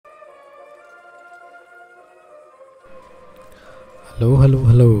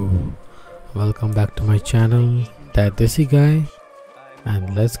Hello. Welcome back to my channel, That Desi Guy,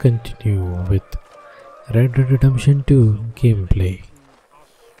 and let's continue with Red Dead Redemption 2 gameplay.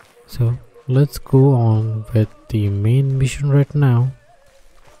 So let's go on with the main mission right now.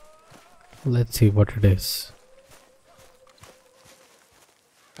 Let's see what it is.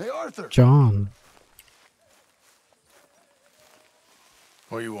 Hey, Arthur. John.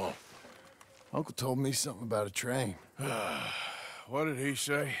 What do you want? Uncle told me something about a train. What did he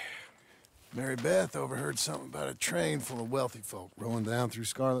say? Mary Beth overheard something about a train full of wealthy folk rolling down through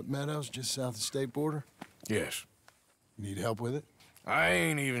Scarlet Meadows just south of the state border. Yes. You need help with it? I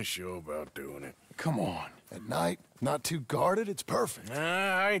ain't even sure about doing it. Come on. At night, not too guarded, it's perfect. Nah,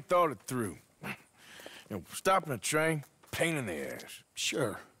 I ain't thought it through. Stopping a train, pain in the ass.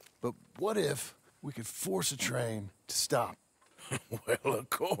 Sure, but what if we could force a train to stop? Well, of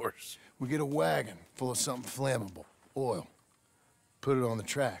course. We get a wagon full of something flammable, oil. Put it on the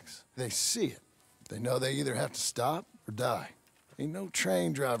tracks. They see it. They know they either have to stop or die. Ain't no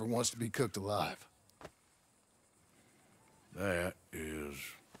train driver wants to be cooked alive. That is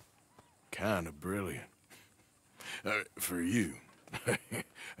kind of brilliant. For you.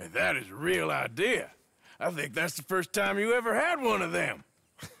 That is a real idea. I think that's the first time you ever had one of them.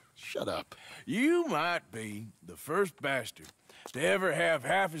 Shut up. You might be the first bastard to ever have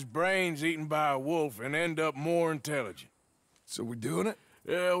half his brains eaten by a wolf and end up more intelligent. So we doing it?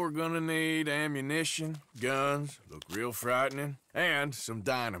 Yeah, we're gonna need ammunition, guns, look real frightening, and some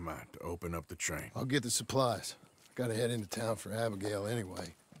dynamite to open up the train. I'll get the supplies. Gotta head into town for Abigail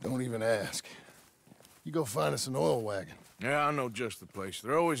anyway. Don't even ask. You go find us an oil wagon. Yeah, I know just the place.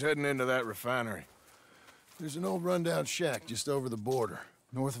 They're always heading into that refinery. There's an old rundown shack just over the border,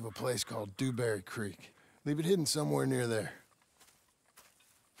 north of a place called Dewberry Creek. Leave it hidden somewhere near there.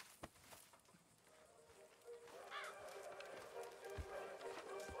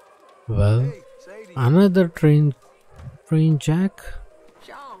 Well, another train jack.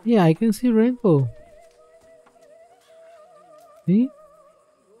 Yeah, I can see rainbow. See?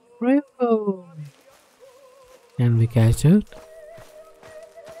 Rainbow. Can we catch it?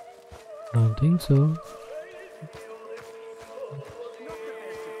 Don't think so.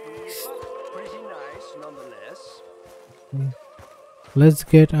 Let's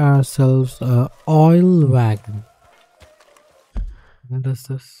get ourselves a oil wagon. What is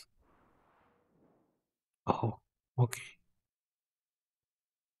this? Oh, okay.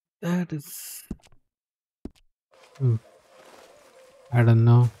 That is... I don't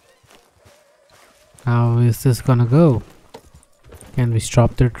know. How is this gonna go? Can we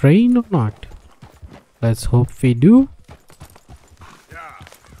stop the train or not? Let's hope we do.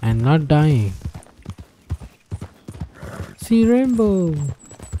 And not dying. See rainbow.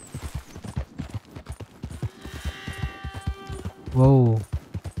 Whoa.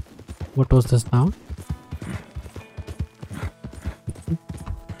 What was this now?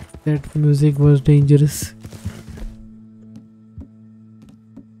 That music was dangerous.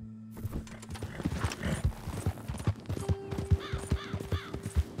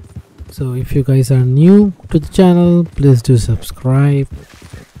 So if you guys are new to the channel, please do subscribe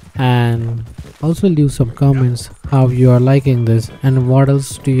and also leave some comments how you are liking this and what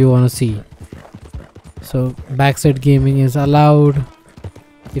else do you want to see. So backside gaming is allowed.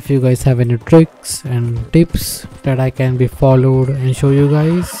 If you guys have any tricks and tips that I can be followed and show you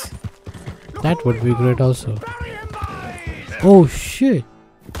guys, that would be great also. Oh shit.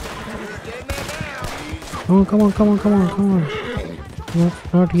 Oh, come on.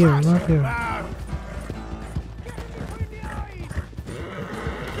 Not here.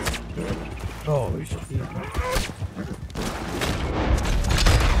 Oh shit.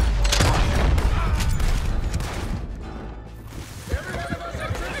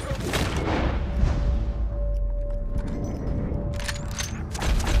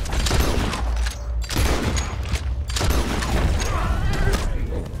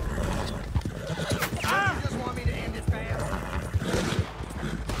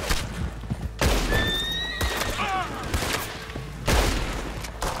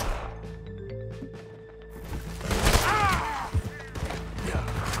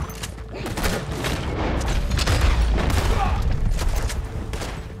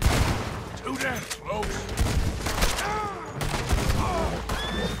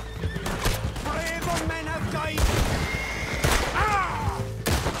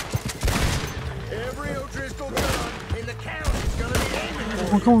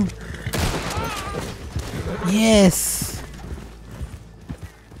 Come on. Yes.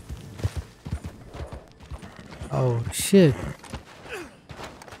 Oh shit.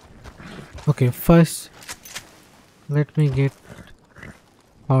 Okay, first Let me get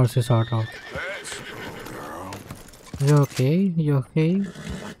horses out of. Let's go, girl. You okay? You okay?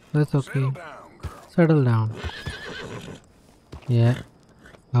 That's okay. Settle down, girl. Settle down. Yeah.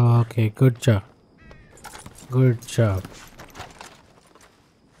 Okay, good job. Good job.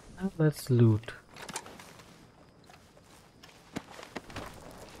 Now let's loot.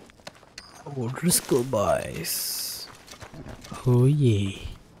 Oh, Driscoll boys. Oh yeah.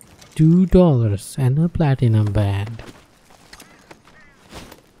 $2 and a platinum band.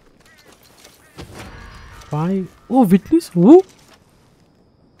 5. Oh, witness. Who?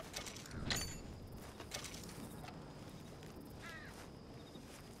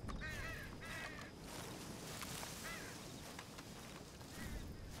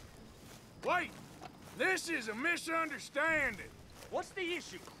 Wait! This is a misunderstanding. What's the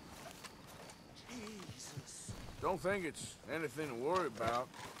issue? Jesus. Don't think it's anything to worry about.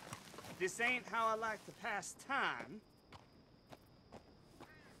 This ain't how I like to pass time.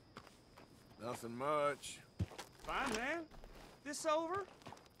 Nothing much. Fine, man. This over?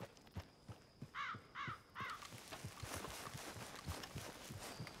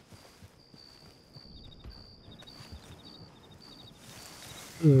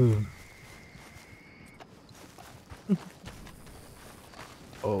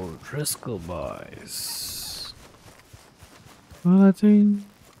 Oh, Driscoll boys. Well, I think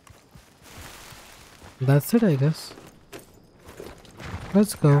that's it, I guess.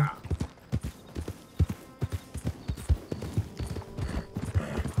 Let's go.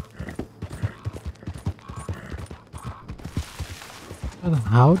 And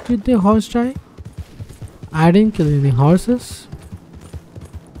how did the horse die? I didn't kill any horses.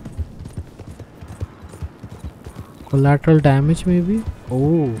 Collateral damage, maybe?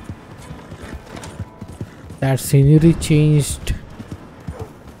 Oh, that scenery changed.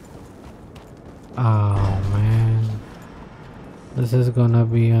 Oh man, this is gonna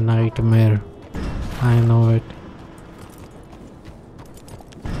be a nightmare. I know it.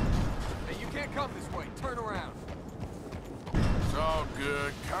 Hey, you can't come this way. Turn around. It's all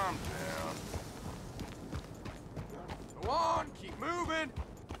good. Calm down. Go on, keep moving.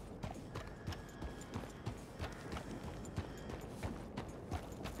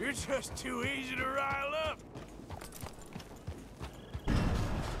 You're just too easy to rile up.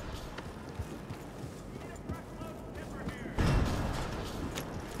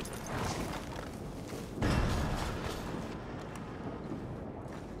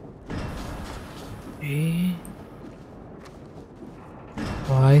 Eh?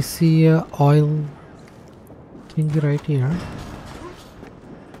 Oh, I see a oil thing right here.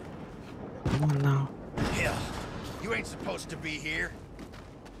 Come on now. Hell, you ain't supposed to be here.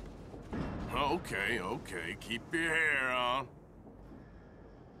 Okay, okay. Keep your hair on.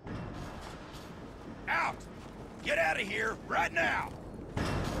 Out! Get out of here right now!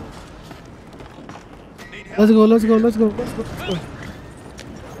 Need help? Let's go, let's go, let's go, let's go, let's go.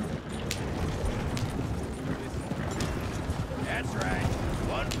 That's right.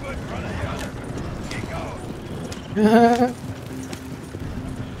 One foot in front of the other. Get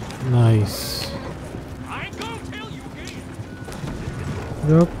going. Nice. I ain't gonna tell you again.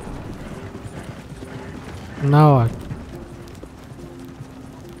 Yep. Now what?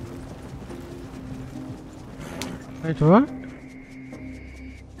 Wait, what?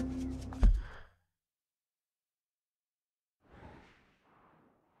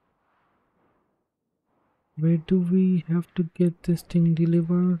 Where do we have to get this thing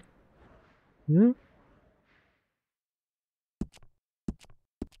delivered? Yeah.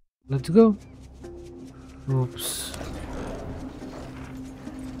 Let's go. Oops.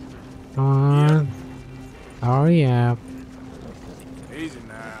 Come on. Hurry up. Easy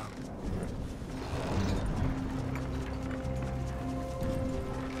now.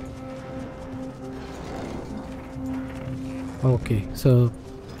 Okay, so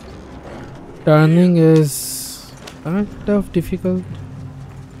turning is kind of difficult.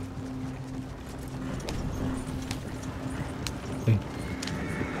 Okay.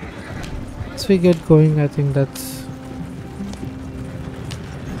 Once we get going, I think that's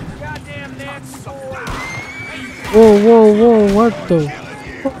Goddamn that sword. whoa, whoa, whoa, what the?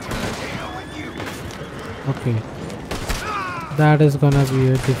 Okay. That is gonna be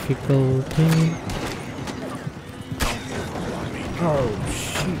a difficult thing. Oh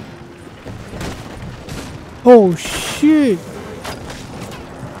shit. Oh shit.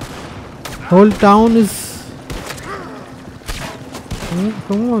 Whole town is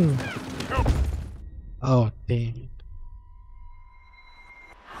come on. Oh damn it.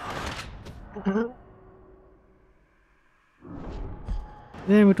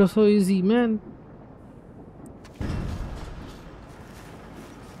 Damn, it was so easy, man.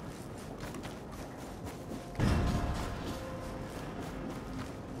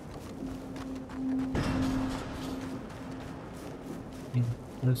 Yeah,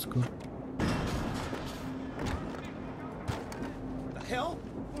 let's go. The hell?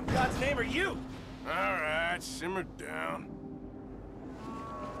 Who in God's name are you? All right, simmer down.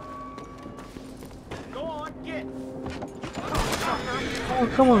 Go on, get. Oh,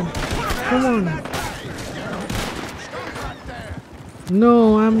 come on. Come on.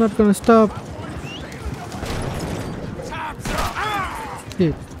 No, I'm not gonna stop.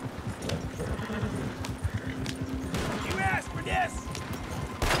 Shit. You asked for this.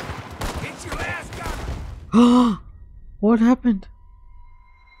 Get your ass got. What happened?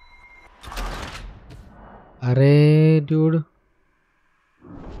 Arey, dude.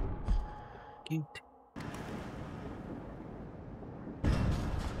 Cute.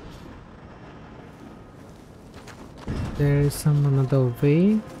 There is some another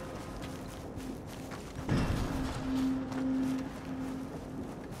way.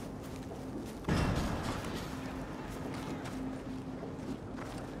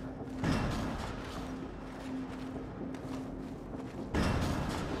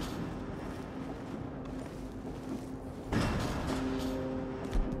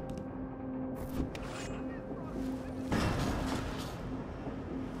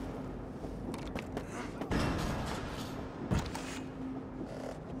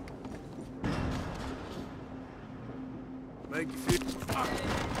 Make you feel.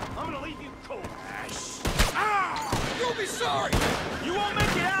 I'm gonna leave you cold. You'll be sorry. You won't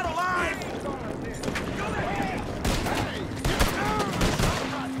make it out alive. Go ahead.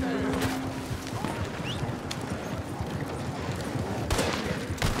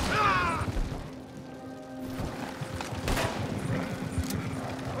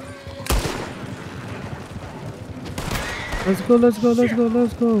 Let's go, let's go, let's go,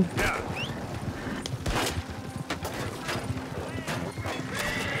 let's go.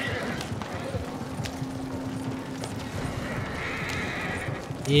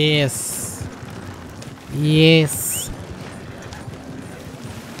 Yes. Yes.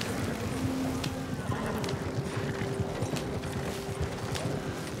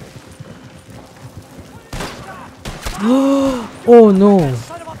 Oh no.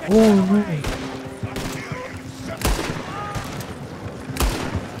 Oh no.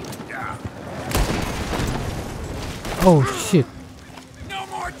 Oh shit. No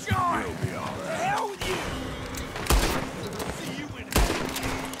more John. You'll be all right. Hell with you. See you in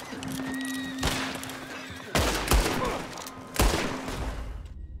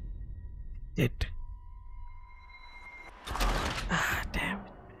It. Ah, damn it.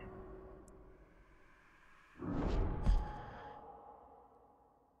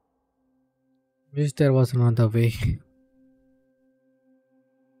 Wish there was another way.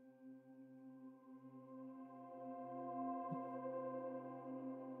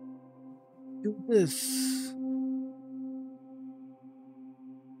 Do this.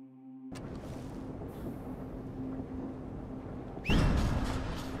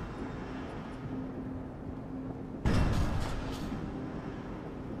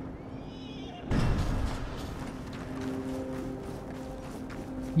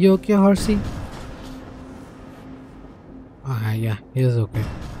 You okay, horsey? Ah, yeah, he's okay.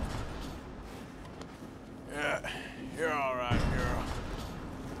 Yeah, you're all right, girl.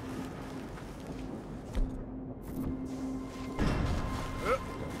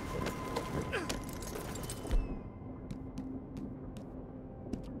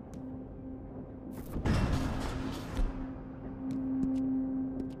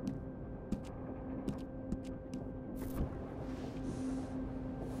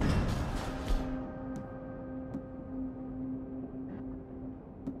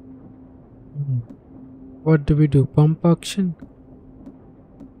 What do we do? Pump action?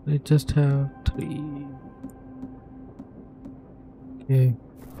 I just have 3. Okay.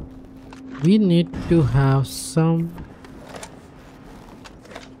 We need to have some.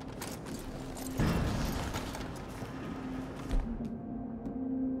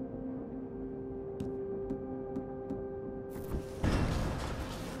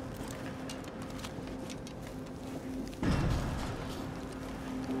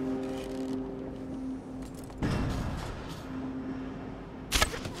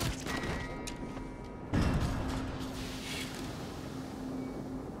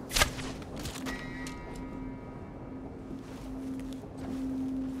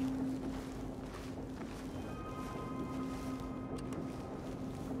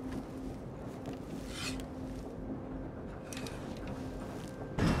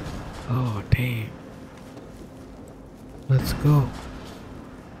 Oh, damn. Let's go.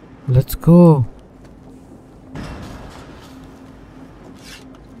 Let's go.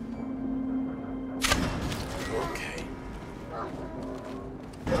 Okay.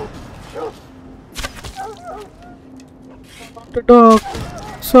 The dog.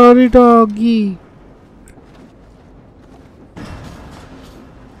 Sorry, doggy.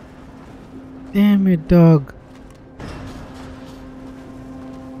 Damn it, dog.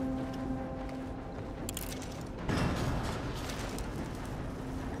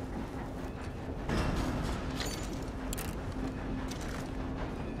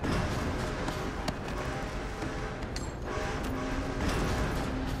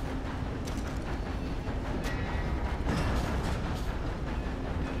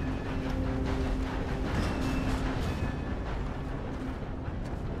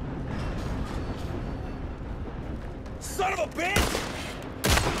 Son of a bitch!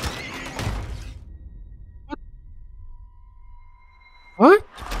 What?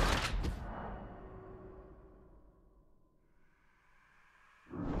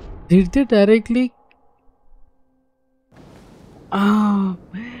 Did they directly? Oh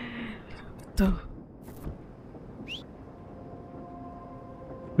man.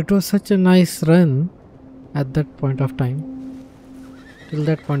 It was such a nice run at that point of time. Till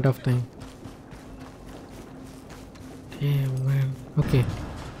that point of time. Damn man. Okay.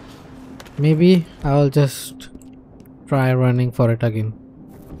 Maybe I'll just try running for it again.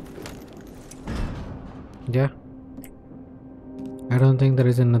 Yeah. I don't think there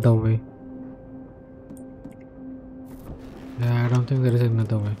is another way. Yeah, I don't think there is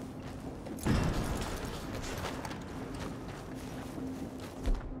another way.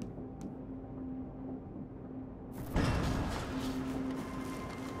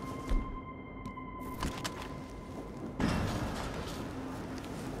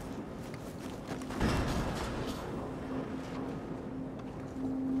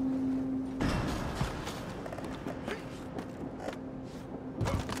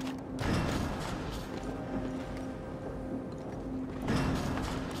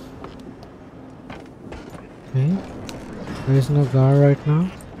 Okay. There is no guard right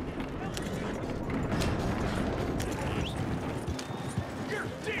now.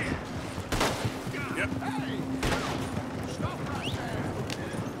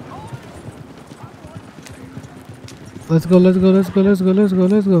 Let's go, let's go, let's go, let's go, let's go,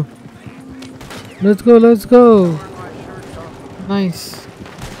 let's go. Let's go, let's go. Nice.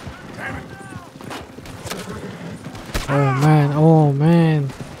 Oh man, oh man.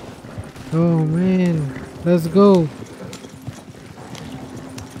 Oh man. Let's go.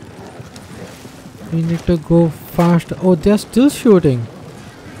 We need to go fast. Oh, they're still shooting.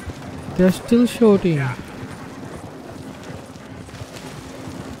 They're still shooting.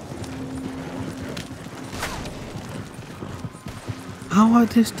 How are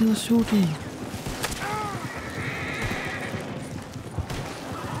they still shooting?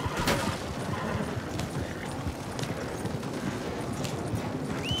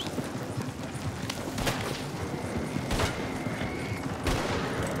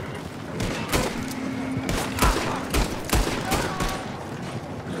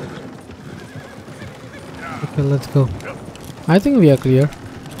 Okay, let's go. I think we are clear.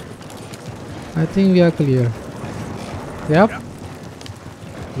 I think we are clear. Yep.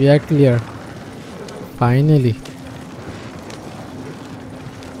 We are clear. Finally.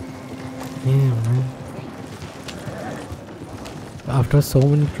 Yeah, man. After so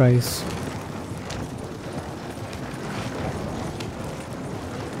many tries.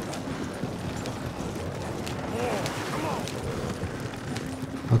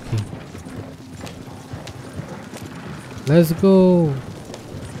 Okay. Let's go.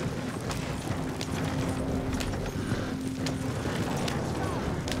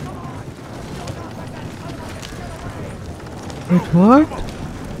 Wait, what?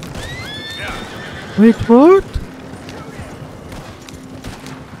 Wait, what?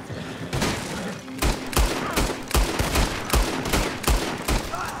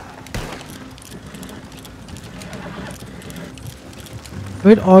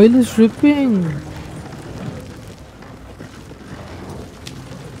 Wait, oil is dripping.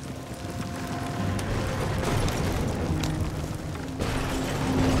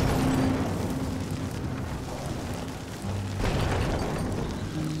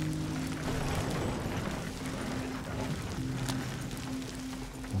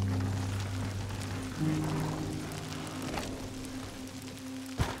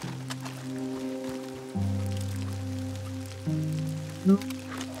 No.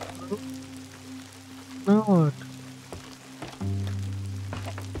 Now what?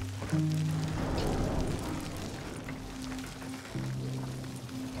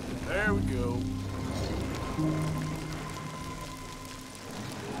 There we go.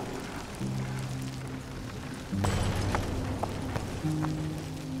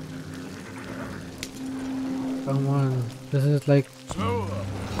 Come on. This is like So,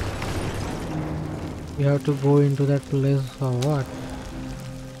 we have to go into that place or what?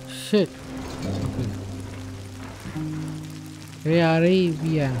 Shit. Okay. Hey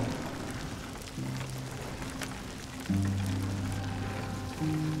Arabia.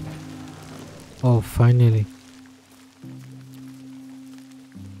 Oh, finally.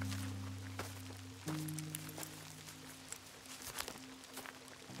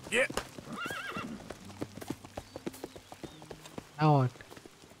 yeah. Now what?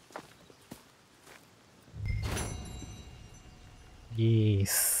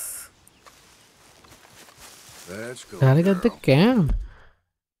 Yes. Let's go. Gotta get the girl. camp.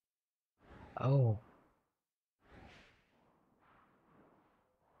 Oh.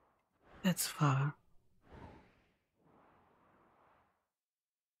 That's far.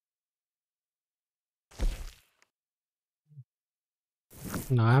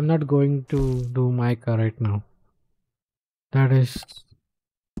 No, I'm not going to do my car right now. That is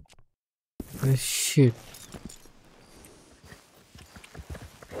shit.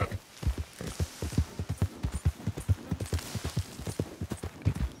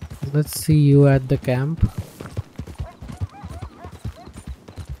 Let's see you at the camp.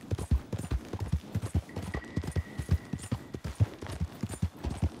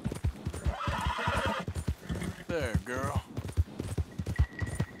 There, girl.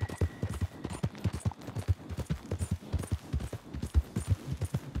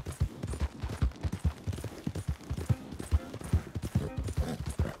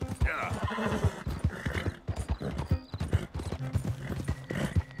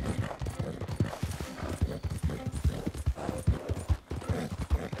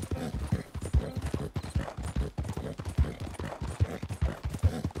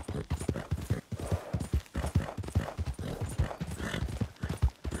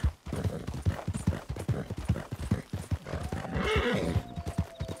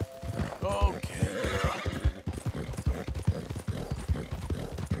 Okay, girl.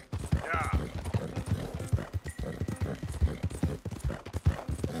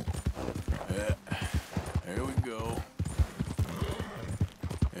 Yeah. Here we go.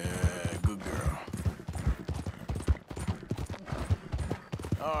 Yeah, good girl.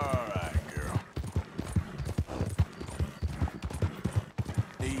 All right, girl.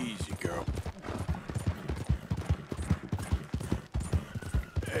 Easy, girl.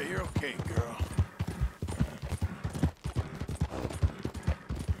 Hey, you're okay, girl.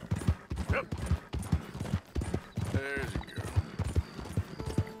 Yep. There's a girl.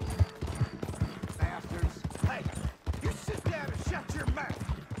 Bastards. Hey, you sit down and shut your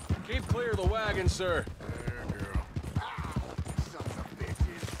mouth. Keep clear of the wagon, sir. There, girl. Ah, sons of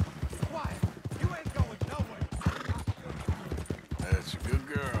bitches. Quiet. You ain't going nowhere. That's a good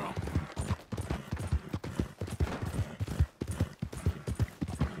girl.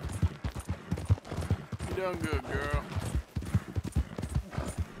 You done good, girl.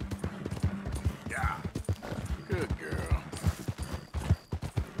 Yeah. Good girl.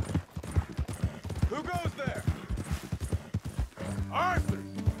 Who goes there? Arthur,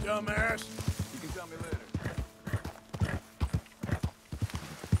 dumbass. You can tell me later.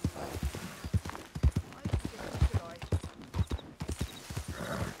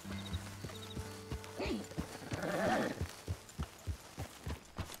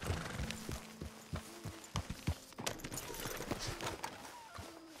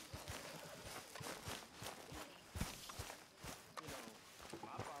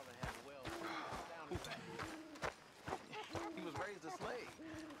 He was raised a slave.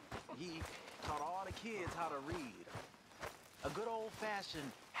 He taught all the kids how to read. A good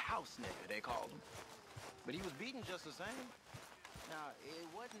old-fashioned house nigger, they called him. But he was beaten just the same. Now, it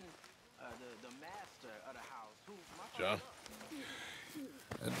wasn't the master of the house who... John?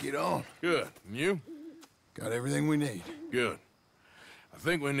 Let's get on. Good. And you? Got everything we need. Good. I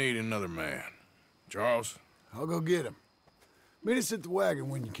think we need another man. Charles? I'll go get him. Meet us at the wagon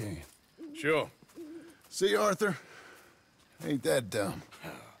when you can. Sure. See, Arthur? Ain't that dumb.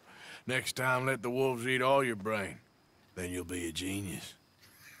 Next time, let the wolves eat all your brain. Then you'll be a genius.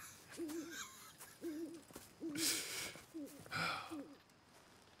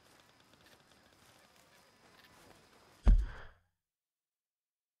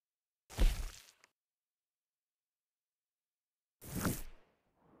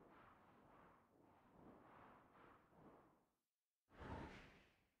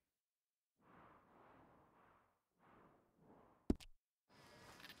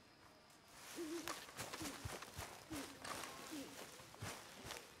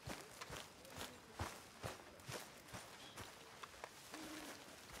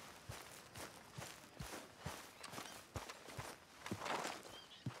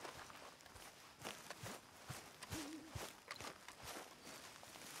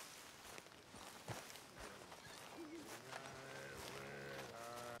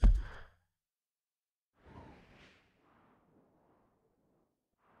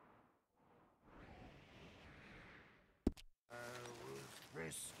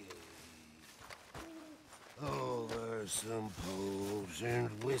 some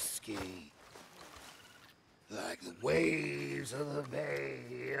potent whiskey. Like the waves of the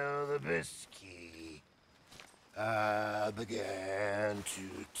Bay of the Biscay, I began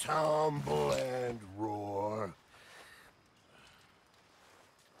to tumble and roar.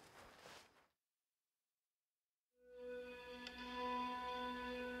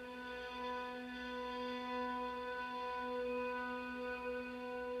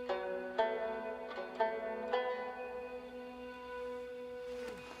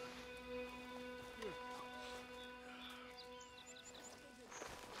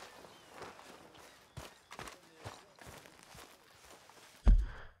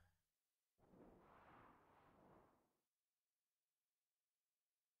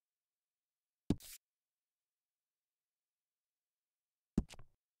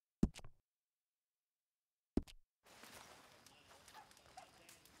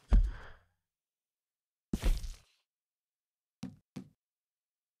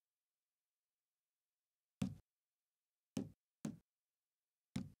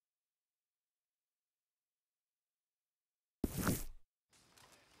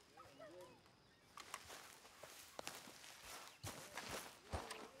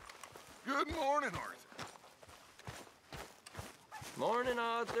 Good morning, Arthur. Morning,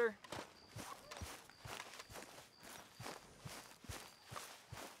 Arthur.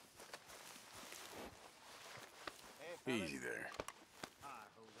 Easy there.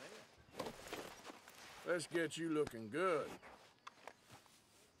 Let's get you looking good.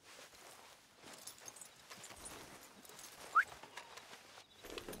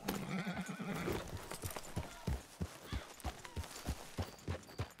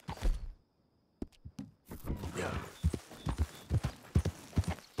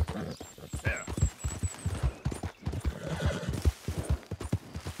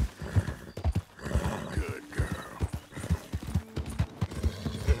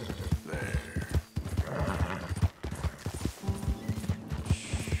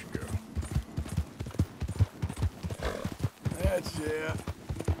 That's it.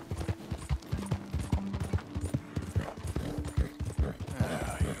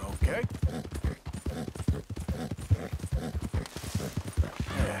 You okay?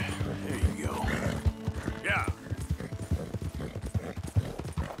 There you go. Yeah.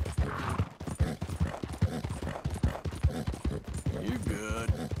 You good.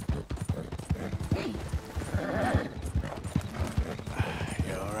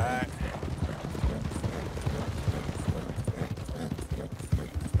 You all right?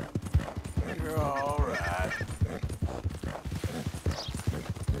 You're all right.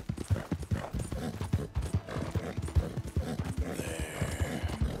 There.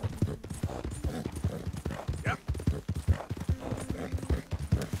 Yep.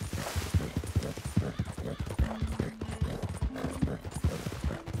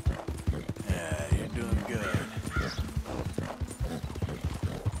 Yeah, you're doing good.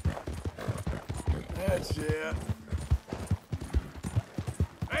 That's it.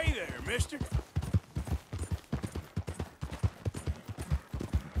 Hey there, mister.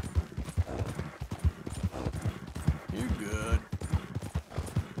 You good?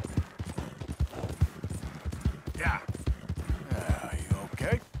 Yeah. You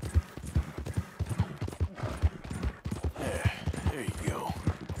okay? Yeah, there you go.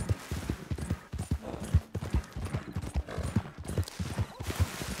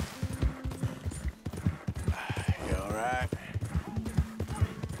 You all right?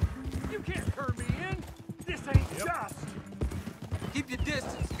 You can't turn me in. This ain't just. Keep your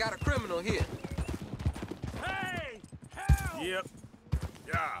distance. Got a criminal here. Hey, help! Yep.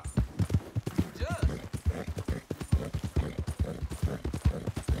 Yeah. Just.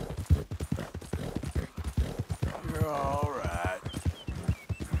 You're all right.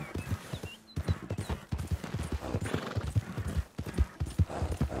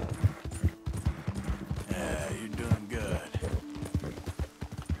 Yeah, you're doing good.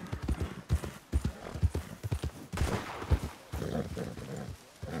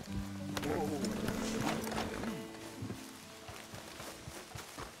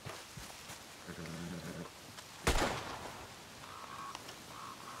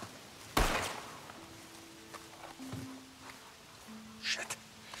 Shit.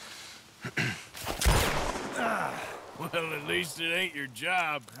 Well, at least it ain't your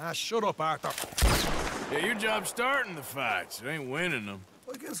job. Ah, shut up, Arthur. Yeah, your job's starting the fights. It ain't winning them.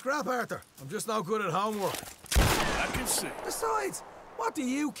 I can scrap, Arthur. I'm just not good at homework. I can see. Besides, what do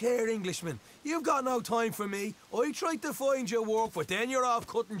you care, Englishman? You've got no time for me. I tried to find you work, but then you're off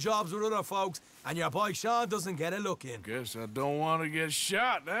cutting jobs with other folks. And your boy Sean doesn't get a look in. Guess I don't want to get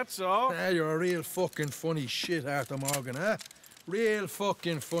shot, that's all. You're a real fucking funny shit, Arthur Morgan, huh? Real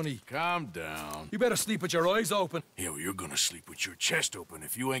fucking funny. Calm down. You better sleep with your eyes open. Yeah, well, you're gonna sleep with your chest open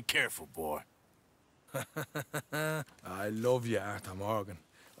if you ain't careful, boy. I love you, Arthur Morgan.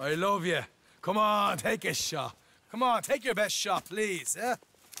 I love you. Come on, take a shot. Come on, take your best shot, please, eh?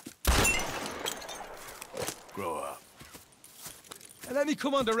 Grow up. And let me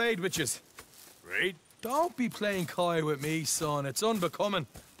come on the raid with yous. Raid? Don't be playing coy with me, son. It's unbecoming.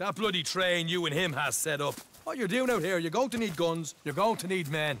 That bloody train you and him has set up. What you're doing out here, you're going to need guns, you're going to need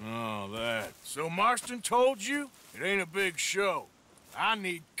men. Oh, that. So Marston told you? It ain't a big show. I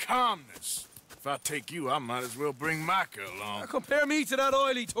need calmness. If I take you, I might as well bring Micah along. Now compare me to that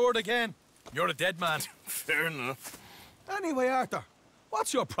oily turd again. You're a dead man. Fair enough. Anyway, Arthur,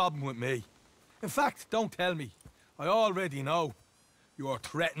 what's your problem with me? In fact, don't tell me. I already know. You're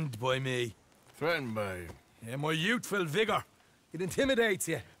threatened by me. Threatened by you? Yeah, my youthful vigor. It intimidates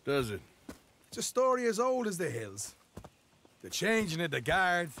you. Does it? It's a story as old as the hills. The changing of the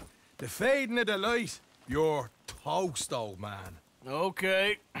guard, the fading of the light. You're toast, old man.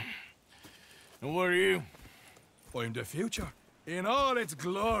 Okay. And what are you? I'm the future, in all its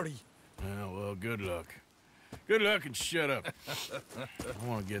glory. Well, good luck. Good luck and shut up. I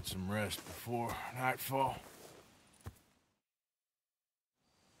want to get some rest before nightfall.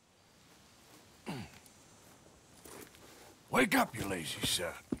 Wake up, you lazy son.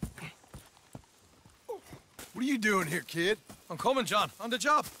 What are you doing here, kid? I'm coming, John, on the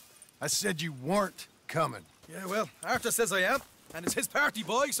job. I said you weren't coming. Yeah, well, Arthur says I am, and it's his party,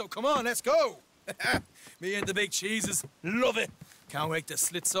 boy, so come on, let's go. Me and the big cheeses, love it. Can't wait to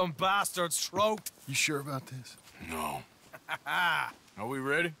slit some bastard's throat. You sure about this? No. Are we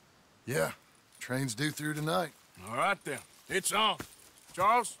ready? Yeah. Train's due through tonight. All right, then. It's on.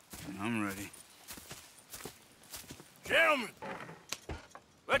 Charles? I'm ready. Gentlemen,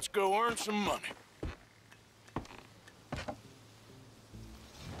 let's go earn some money.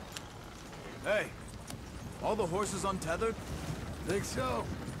 Hey, all the horses untethered? Think so?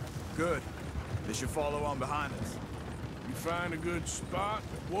 Good. They should follow on behind us. You find a good spot,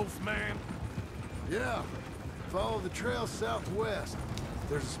 Wolfman? Yeah. Follow the trail southwest.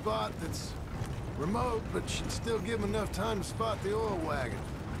 There's a spot that's remote, but should still give them enough time to spot the oil wagon.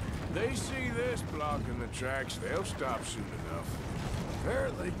 They see this blocking the tracks, they'll stop soon enough.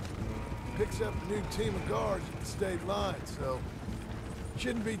 Apparently, picks up a new team of guards at the state line, so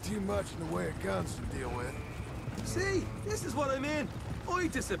shouldn't be too much in the way of guns to deal with. See, this is what I mean. I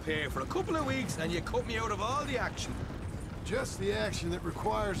disappear for a couple of weeks and you cut me out of all the action. Just the action that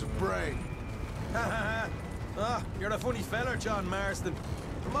requires a break. You're a funny feller, John Marston.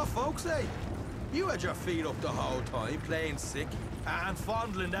 From what folks say, you had your feet up the whole time, playing sick, and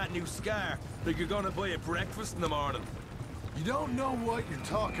fondling that new scar like you're gonna buy a breakfast in the morning. You don't know what you're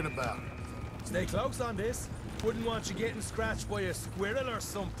talking about. Stay close on this. Wouldn't want you getting scratched by a squirrel or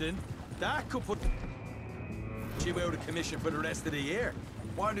something. That could put you out of commission for the rest of the year.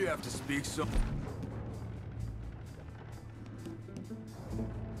 Why do you have to speak so...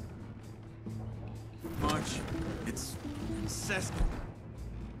 much? It's incessant.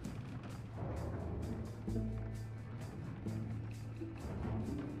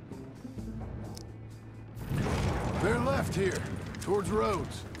 They're left here, towards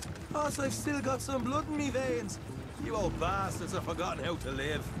Rhodes. Oh, so I've still got some blood in me veins. You old bastards have forgotten how to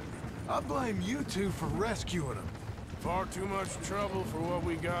live. I blame you two for rescuing them. Far too much trouble for what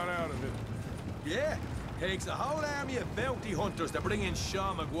we got out of it. Yeah, takes a whole army of bounty hunters to bring in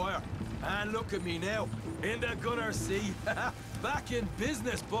Sean McGuire. And look at me now, in the gunner seat. Back in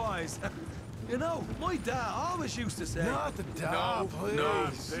business, boys. You know, my dad always used to say... Not the dog, please.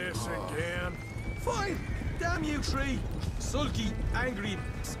 Not this again. Fine, damn you three. Sulky, angry,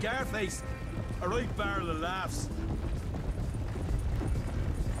 Scarface. A right barrel of laughs.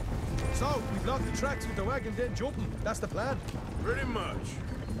 So, we block the tracks with the wagon, then jumping. That's the plan. Pretty much.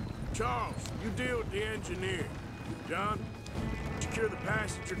 Charles, you deal with the engineer. John, secure the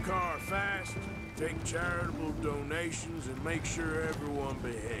passenger car fast, take charitable donations, and make sure everyone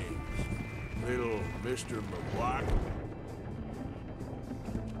behaves. Little Mr. McGuire.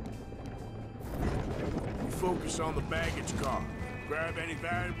 You focus on the baggage car. Grab any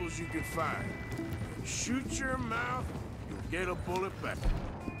valuables you can find. Shoot your mouth, you'll get a bullet back.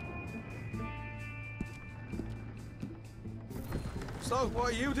 So, what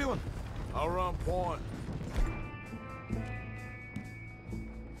are you doing? I'll run point.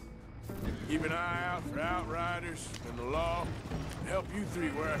 Keep an eye out for outriders and the law. Help you three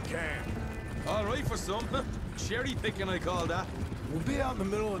where I can. All right for some. Cherry picking, I call that. We'll be out in the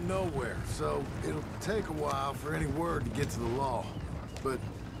middle of nowhere, so it'll take a while for any word to get to the law. But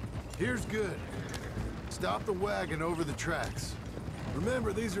here's good. Stop the wagon over the tracks.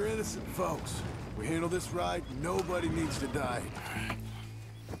 Remember, these are innocent folks. We handle this right, nobody needs to die.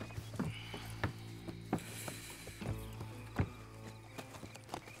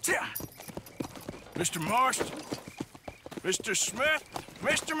 Mr. Marston, Mr. Smith,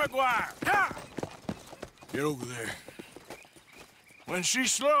 Mr. McGuire, ha! Get over there. When she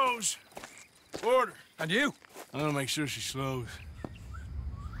slows, order. And you? I'm gonna make sure she slows.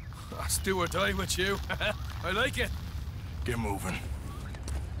 Let's do or die with you. I like it. Get moving.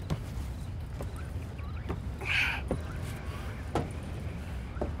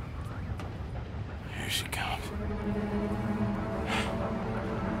 Here she comes.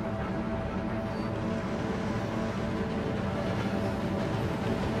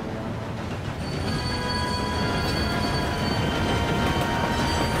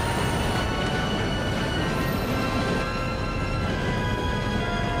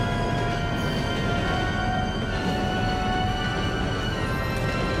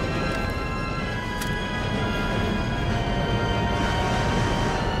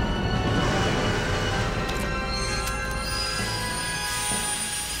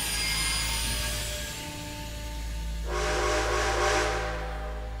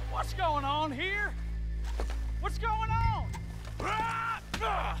 What's going on here? What's going on?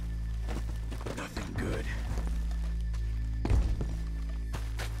 Nothing good.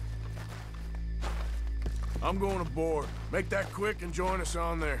 I'm going aboard. Make that quick and join us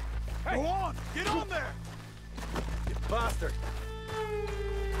on there. Hey, go on! Get on there! You bastard!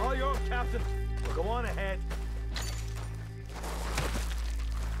 All your own, Captain. Well, go on ahead.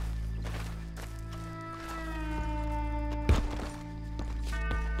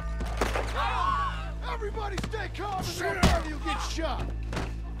 Everybody stay calm or nobody will get shot.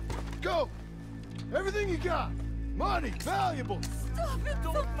 Go. Everything you got. Money, valuables. Stop it!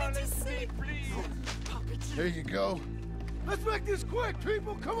 For pity's sake! There you go. Let's make this quick,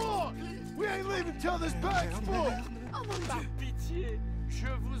 people. Come on. We ain't leaving till this bag's full. Oh my God! Pitié, je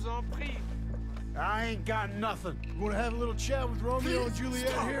vous en prie. I ain't got nothing. You want to have a little chat with Romeo and Juliet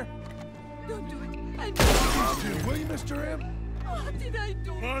here? Don't do it! I Dude, will you, Mr. M? What did I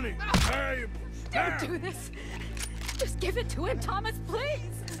do? Money, valuables. Don't do this! Just give it to him, Thomas,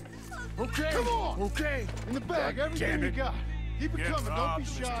 please! Okay. Come on. Okay. In the bag, God everything damn you it. got. Keep it Get coming. Don't robbed, be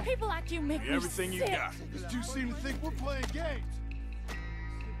Mr. shy. People like you make me Everything you sick. got. These two seem to think we're playing games.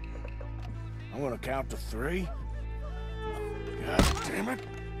 I'm gonna count to 3. God damn it.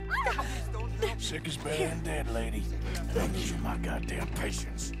 Sick as bad and dead, lady. Don't use my goddamn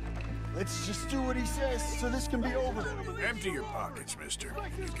patience. Let's just do what he says so this can be over. Empty your pockets, mister.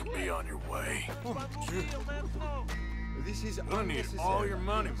 You can be on your way. This is Gonna need all your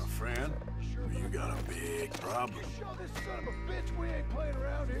money, my friend. You got a big problem. Show this son of a bitch we ain't playing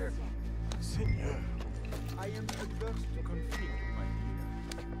around here. Senor. I am adverse to conflict, my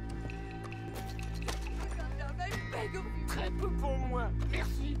I beg of you. Très peu pour moi.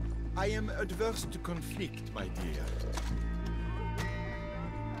 Merci. I am adverse to conflict, my dear.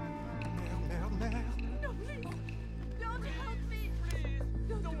 No, please. Don't help me. Please.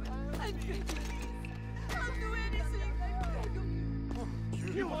 Don't do it. I beg you. I'll do anything. I beg of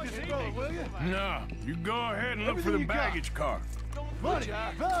you. You want to go, will you? No, you go ahead and look for the Everything you got. baggage car. Money,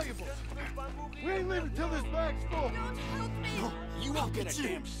 valuables. We ain't leaving till this bag's full. Don't help me. You won't get a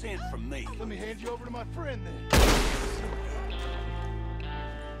damn cent from me. Let me hand you over to my friend then.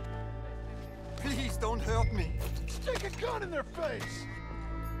 Please don't hurt me. Stick a gun in their face.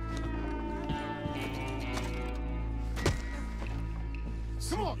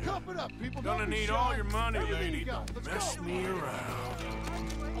 Come on, cup it up, people. Gonna Don't be need shy. all your money, Everything lady. you got. Don't Let's mess go. me around.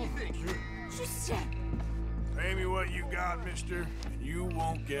 Lucien. Pay me what you got, mister, and you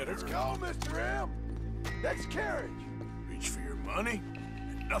won't get Let's hurt. go, Mr. M. Next carriage. Reach for your money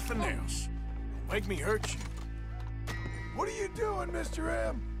and nothing else. Don't make me hurt you. What are you doing, Mr.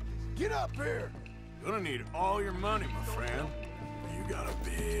 M? Get up here. Gonna need all your money, my friend. You got a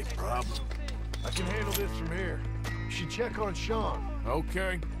big problem. I can handle this from here. You should check on Sean.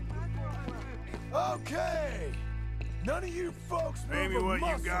 Okay. Okay. None of you folks Pay me move a what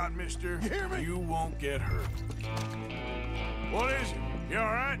muscle. you got, mister. You hear me? You won't get hurt. What is it? You all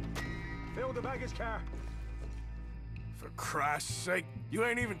right? Fill the baggage car. For Christ's sake, you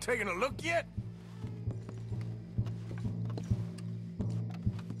ain't even taken a look yet?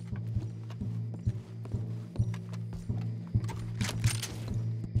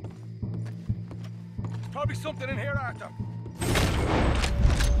 be something in here, Arthur.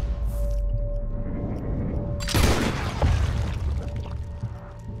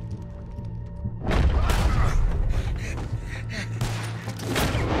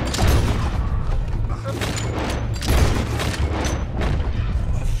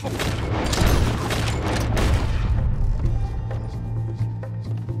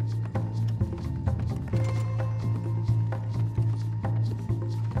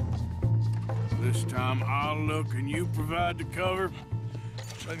 This time I'll look and you provide the cover.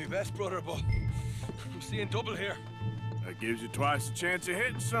 Try my best, brother, but I'm seeing double here. That gives you twice the chance of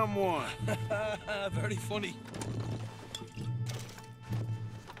hitting someone. Very funny.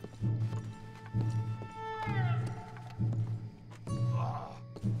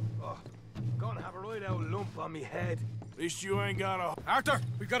 Gonna have a right out lump on me head. At least you ain't got a... Arthur,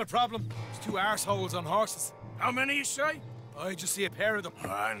 we've got a problem. There's two arseholes on horses. How many you say? I just see a pair of them. All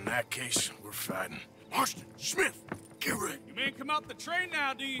right, in that case, we're fighting. Marston, Smith, get ready. You men come out the train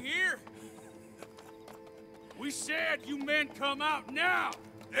now, do you hear? We said you men come out now.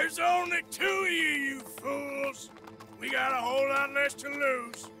 There's only two of you fools. We got a whole lot less to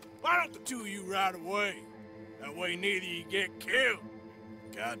lose. Why don't the two of you ride away? That way neither of you get killed.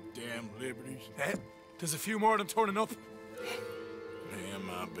 Goddamn liberties. There's a few more of them turning up. Damn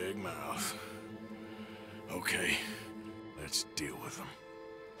my big mouth. Okay, let's deal with them.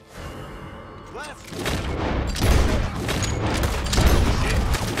 We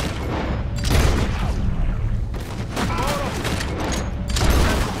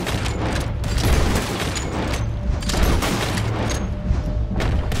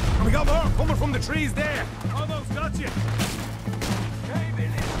got more coming from the trees there. Almost got you.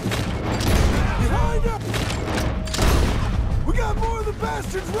 Behind us! We got more of the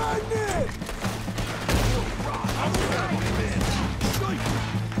bastards riding in!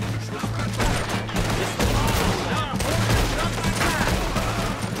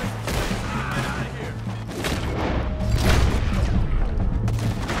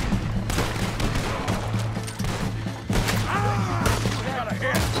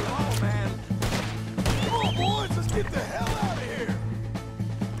 Get the hell out of here!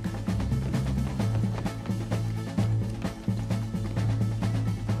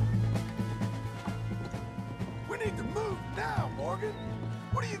 We need to move now, Morgan!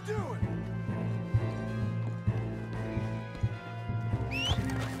 What are you doing?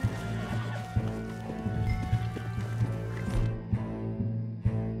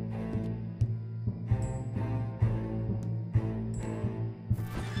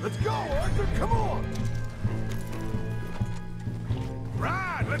 Let's go, Arthur! Come on!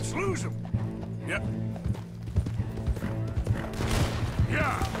 Ride, let's lose them. Yep.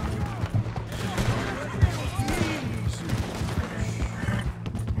 Yeah.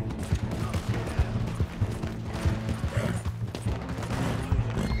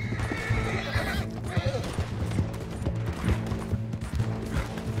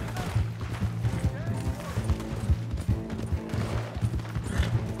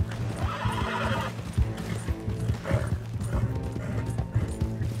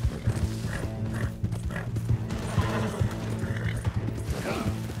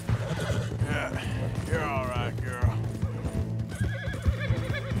 You're all right, girl.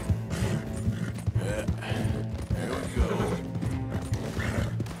 Yeah. There we go.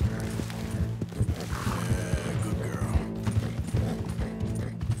 Yeah, good girl.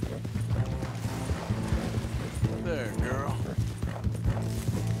 There, girl.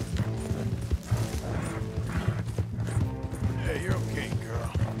 Hey, you're okay, girl.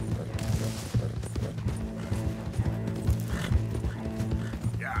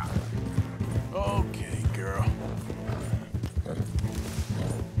 Yeah. Okay, girl.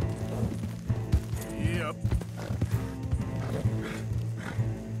 Yep.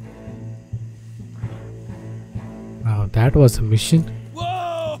 Wow, that was a mission.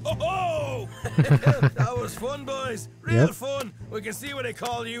 Whoa! Ho, ho! That was fun, boys. Real Yep. fun. We can see what they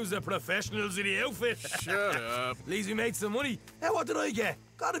call you the professionals in the outfit. Shut up. At least we made some money. Hey, what did I get?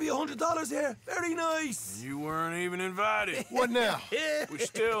 Gotta be $100 here. Very nice. You weren't even invited. What now? Yeah. We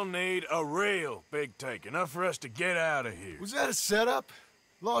still need a real big take, enough for us to get out of here. Was that a setup?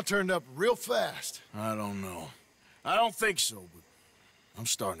 Law turned up real fast. I don't know. I don't think so, but I'm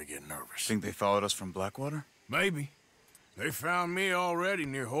starting to get nervous. Think they followed us from Blackwater? Maybe. They found me already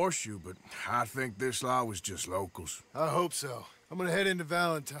near Horseshoe, but I think this lot was just locals. I hope so. I'm gonna head into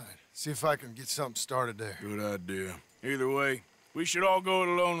Valentine, see if I can get something started there. Good idea. Either way, we should all go it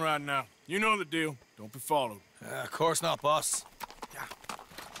alone right now. You know the deal. Don't be followed. Of course not, boss.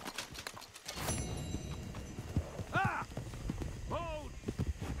 Ah! Hold!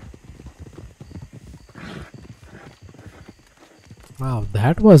 Wow,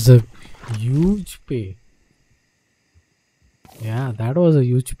 that was a huge pay. Yeah, that was a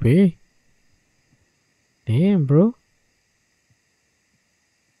huge pay. Damn, bro.